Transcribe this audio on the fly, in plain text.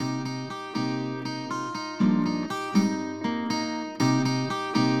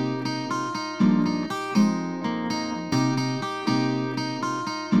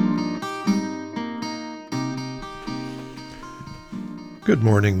Good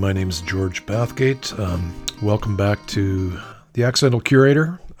morning. My name is George Bathgate. Welcome back to The Accidental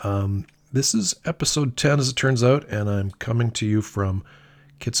Curator. This is episode 10, as it turns out, and I'm coming to you from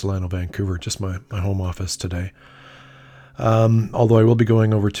Kitsilano, Vancouver, just my home office today. Although I will be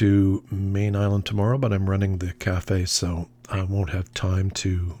going over to Main Island tomorrow, but I'm running the cafe, so I won't have time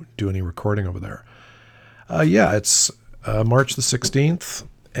to do any recording over there. It's March the 16th,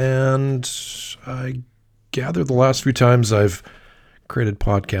 and I gather the last few times I've created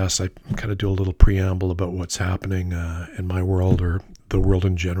podcasts, I kind of do a little preamble about what's happening in my world or the world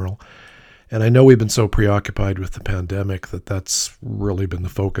in general. And I know we've been so preoccupied with the pandemic that's really been the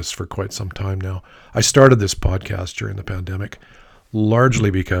focus for quite some time now. I started this podcast during the pandemic, largely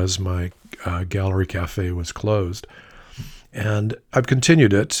because my gallery cafe was closed. And I've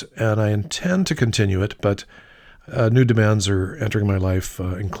continued it, and I intend to continue it, but new demands are entering my life,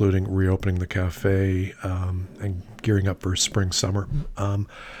 including reopening the cafe and gearing up for spring, summer.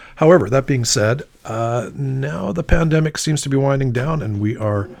 However, that being said, now the pandemic seems to be winding down, and we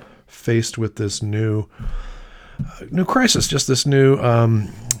are faced with this new crisis, just this new,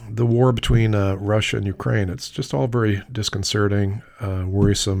 the war between Russia and Ukraine. It's just all very disconcerting,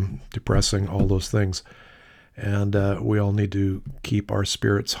 worrisome, depressing, all those things. And we all need to keep our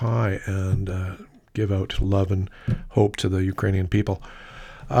spirits high and give out love and hope to the Ukrainian people.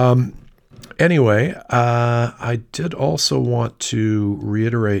 Anyway, I did also want to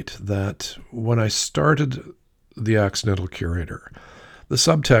reiterate that when I started The Accidental Curator, the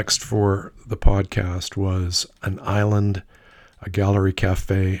subtext for the podcast was an island, a gallery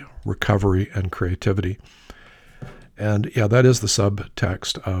cafe, recovery, and creativity. And yeah, that is the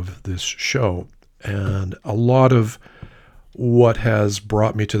subtext of this show. And a lot of what has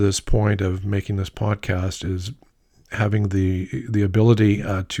brought me to this point of making this podcast is having the ability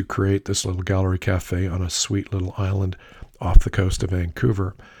to create this little gallery cafe on a sweet little island off the coast of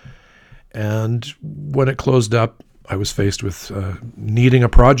Vancouver. And when it closed up, I was faced with needing a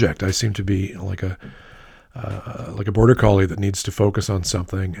project. I seem to be like a border collie that needs to focus on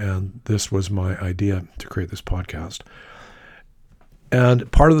something, and this was my idea to create this podcast. And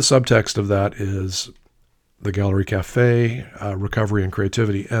part of the subtext of that is the gallery cafe, recovery, and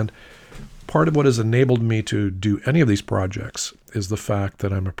creativity. And part of what has enabled me to do any of these projects is the fact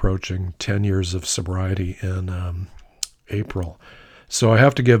that I'm approaching 10 years of sobriety in April. So I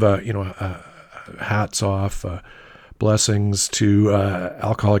have to give hats off, blessings to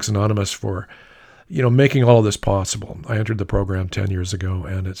Alcoholics Anonymous for making all of this possible. I entered the program 10 years ago,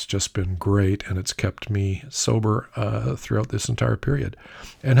 and it's just been great, and it's kept me sober throughout this entire period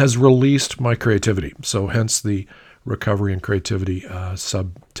and has released my creativity. So hence the recovery and creativity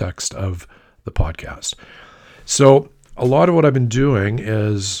subtext of the podcast. So a lot of what I've been doing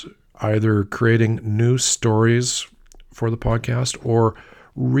is either creating new stories for the podcast or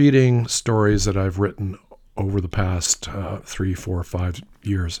reading stories that I've written over the past 3, 4, 5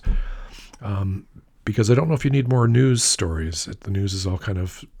 years. Because I don't know if you need more news stories. The news is all kind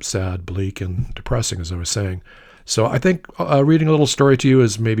of sad, bleak, and depressing, as I was saying. So I think reading a little story to you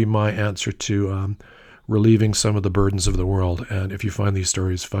is maybe my answer to relieving some of the burdens of the world. And if you find these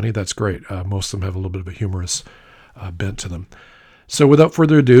stories funny, that's great. Most of them have a little bit of a humorous bent to them. So without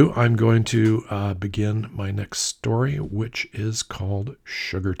further ado, I'm going to begin my next story, which is called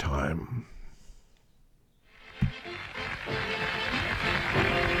Sugartime.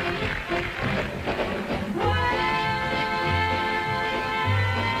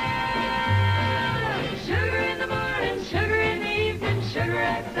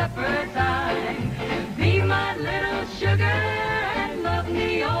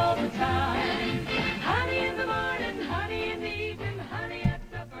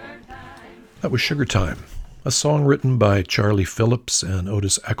 That was Sugartime, a song written by Charlie Phillips and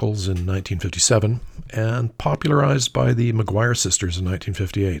Otis Eccles in 1957 and popularized by the Maguire sisters in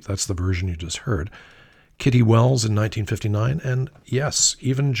 1958. That's the version you just heard. Kitty Wells in 1959, and yes,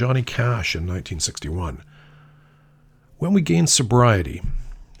 even Johnny Cash in 1961. When we gain sobriety,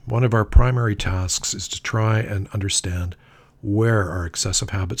 one of our primary tasks is to try and understand where our excessive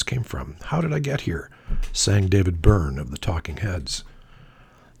habits came from. How did I get here? Sang David Byrne of the Talking Heads.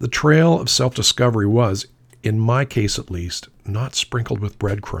 The trail of self-discovery was, in my case at least, not sprinkled with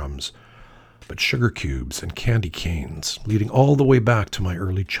breadcrumbs, but sugar cubes and candy canes, leading all the way back to my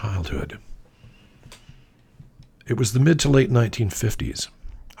early childhood. It was the mid to late 1950s.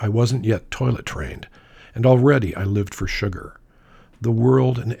 I wasn't yet toilet trained, and already I lived for sugar. The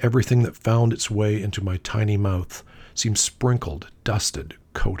world and everything that found its way into my tiny mouth seemed sprinkled, dusted,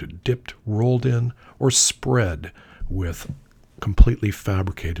 coated, dipped, rolled in, or spread with completely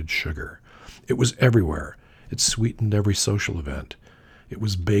fabricated sugar. It was everywhere. It sweetened every social event. It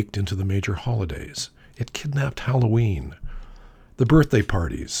was baked into the major holidays. It kidnapped Halloween, the birthday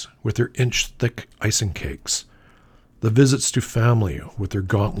parties with their inch-thick icing cakes, the visits to family with their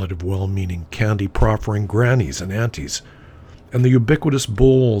gauntlet of well-meaning candy-proffering grannies and aunties, and the ubiquitous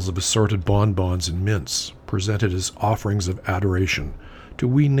bowls of assorted bonbons and mints presented as offerings of adoration to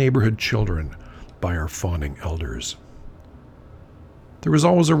wee neighborhood children by our fawning elders. There was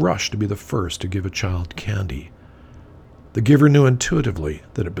always a rush to be the first to give a child candy. The giver knew intuitively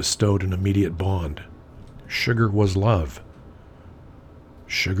that it bestowed an immediate bond. Sugar was love.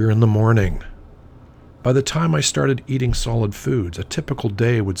 Sugar in the morning. By the time I started eating solid foods, a typical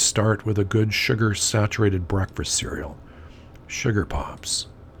day would start with a good sugar-saturated breakfast cereal. Sugar Pops,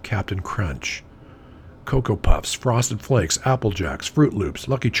 Captain Crunch, Cocoa Puffs, Frosted Flakes, Apple Jacks, Fruit Loops,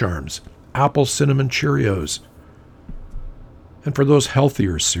 Lucky Charms, Apple Cinnamon Cheerios. And for those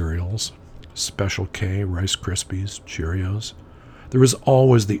healthier cereals, Special K, Rice Krispies, Cheerios, there was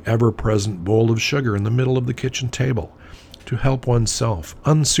always the ever-present bowl of sugar in the middle of the kitchen table to help oneself,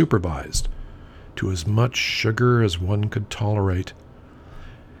 unsupervised, to as much sugar as one could tolerate.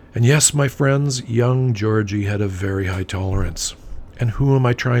 And yes, my friends, young Georgie had a very high tolerance. And who am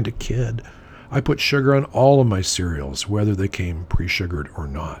I trying to kid? I put sugar on all of my cereals, whether they came pre-sugared or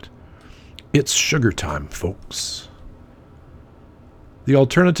not. It's sugar time, folks. The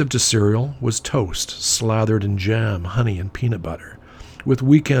alternative to cereal was toast, slathered in jam, honey, and peanut butter, with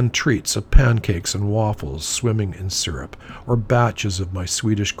weekend treats of pancakes and waffles swimming in syrup, or batches of my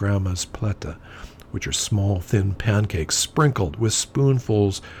Swedish grandma's plätte, which are small, thin pancakes sprinkled with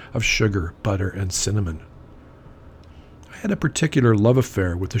spoonfuls of sugar, butter, and cinnamon. I had a particular love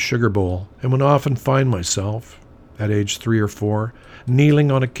affair with the sugar bowl, and would often find myself, at age 3 or 4,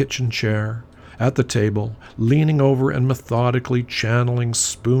 kneeling on a kitchen chair, at the table, leaning over and methodically channeling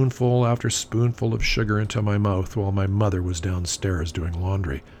spoonful after spoonful of sugar into my mouth while my mother was downstairs doing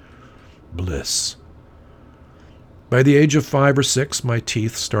laundry. Bliss. By the age of 5 or 6, my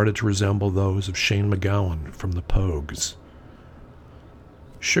teeth started to resemble those of Shane McGowan from the Pogues.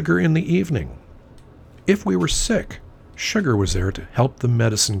 Sugar in the evening. If we were sick, sugar was there to help the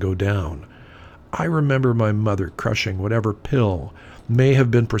medicine go down. I remember my mother crushing whatever pill may have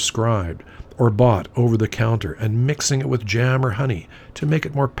been prescribed or bought over the counter and mixing it with jam or honey to make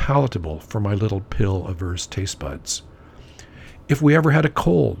it more palatable for my little pill-averse taste buds. If we ever had a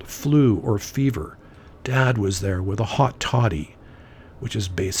cold, flu, or fever, Dad was there with a hot toddy, which is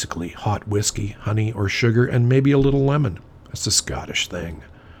basically hot whiskey, honey, or sugar, and maybe a little lemon. That's a Scottish thing.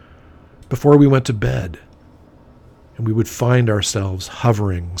 Before we went to bed, and we would find ourselves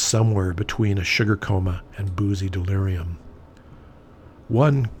hovering somewhere between a sugar coma and boozy delirium.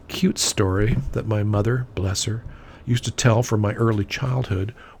 One cute story that my mother, bless her, used to tell from my early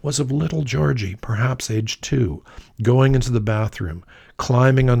childhood was of little Georgie, perhaps age 2, going into the bathroom,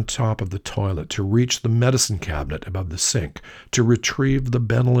 climbing on top of the toilet to reach the medicine cabinet above the sink to retrieve the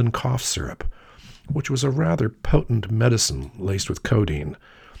Benylin cough syrup, which was a rather potent medicine laced with codeine,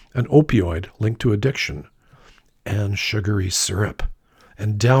 an opioid linked to addiction, and sugary syrup,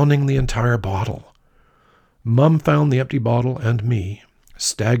 and downing the entire bottle. Mum found the empty bottle and me,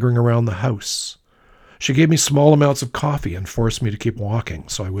 staggering around the house. She gave me small amounts of coffee and forced me to keep walking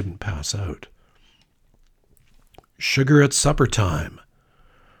so I wouldn't pass out. Sugar at supper time.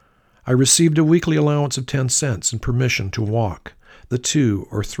 I received a weekly allowance of 10 cents and permission to walk the 2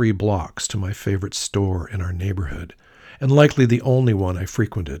 or 3 blocks to my favorite store in our neighborhood, and likely the only one I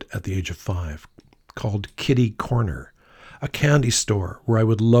frequented at the age of 5, called Kitty Corner, a candy store where I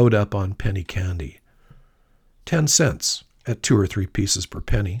would load up on penny candy. 10 cents, at 2 or 3 pieces per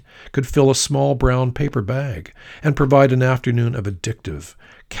penny, could fill a small brown paper bag and provide an afternoon of addictive,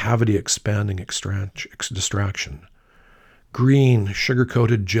 cavity-expanding distraction. Green,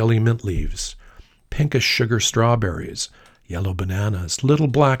 sugar-coated jelly mint leaves, pinkish sugar strawberries, yellow bananas, little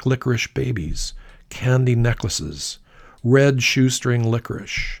black licorice babies, candy necklaces, red shoestring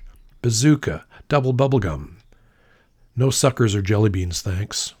licorice, bazooka, double bubblegum. No suckers or jelly beans,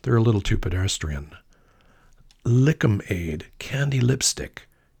 thanks. They're a little too pedestrian. Lick'em-aid, candy lipstick,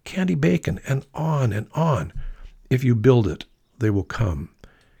 candy bacon, and on and on. If you build it, they will come.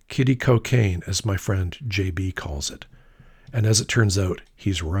 Kitty cocaine, as my friend JB calls it. And as it turns out,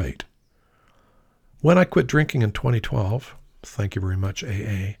 he's right. When I quit drinking in 2012, thank you very much,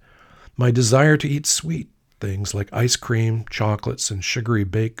 AA, my desire to eat sweet things like ice cream, chocolates, and sugary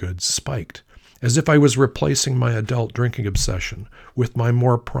baked goods spiked, as if I was replacing my adult drinking obsession with my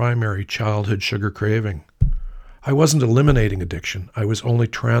more primary childhood sugar craving. I wasn't eliminating addiction, I was only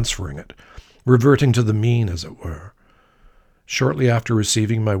transferring it, reverting to the mean, as it were. Shortly after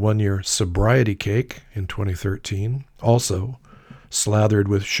receiving my 1-year sobriety cake in 2013, also slathered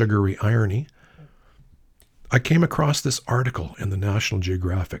with sugary irony, I came across this article in the National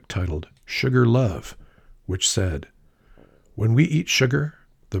Geographic titled Sugar Love, which said, "When we eat sugar,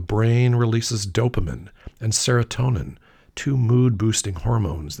 the brain releases dopamine and serotonin, two mood-boosting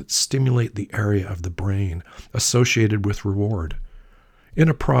hormones that stimulate the area of the brain associated with reward. In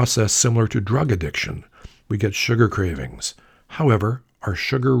a process similar to drug addiction, we get sugar cravings. However, our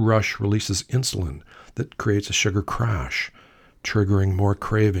sugar rush releases insulin that creates a sugar crash, triggering more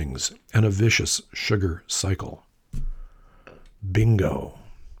cravings and a vicious sugar cycle." Bingo.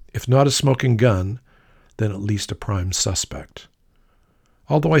 If not a smoking gun, then at least a prime suspect.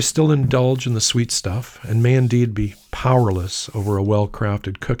 Although I still indulge in the sweet stuff and may indeed be powerless over a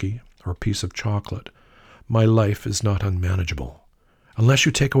well-crafted cookie or piece of chocolate, my life is not unmanageable. Unless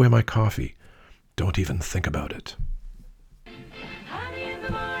you take away my coffee, don't even think about it. Honey in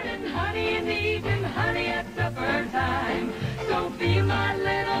the morning, honey in the evening, honey at supper time. So be my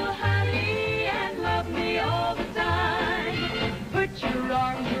little honey and love me all the time. Put your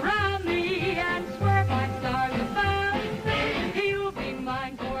arms around me and swear by stars above, you'll be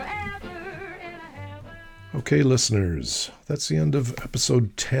mine forever in heaven. Okay, listeners, that's the end of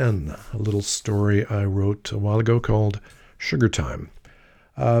episode 10, a little story I wrote a while ago called Sugartime.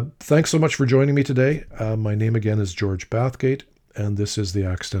 Thanks so much for joining me today. My name again is George Bathgate, and this is The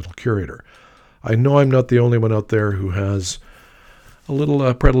Accidental Curator. I know I'm not the only one out there who has a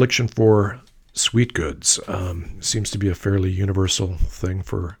little predilection for sweet goods. Seems to be a fairly universal thing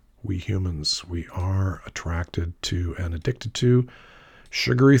for we humans. We are attracted to and addicted to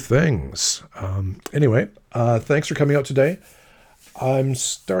sugary things. Anyway, thanks for coming out today. I'm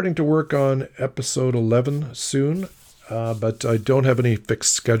starting to work on episode 11 soon. But I don't have any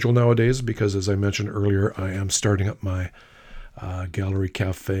fixed schedule nowadays because, as I mentioned earlier, I am starting up my gallery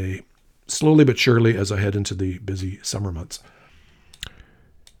cafe slowly but surely as I head into the busy summer months.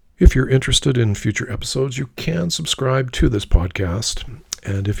 If you're interested in future episodes, you can subscribe to this podcast.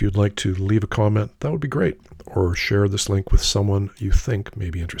 And if you'd like to leave a comment, that would be great. Or share this link with someone you think may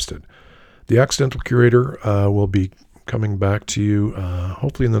be interested. The Accidental Curator will be coming back to you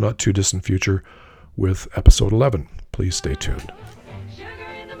hopefully in the not too distant future with episode 11. Please stay tuned.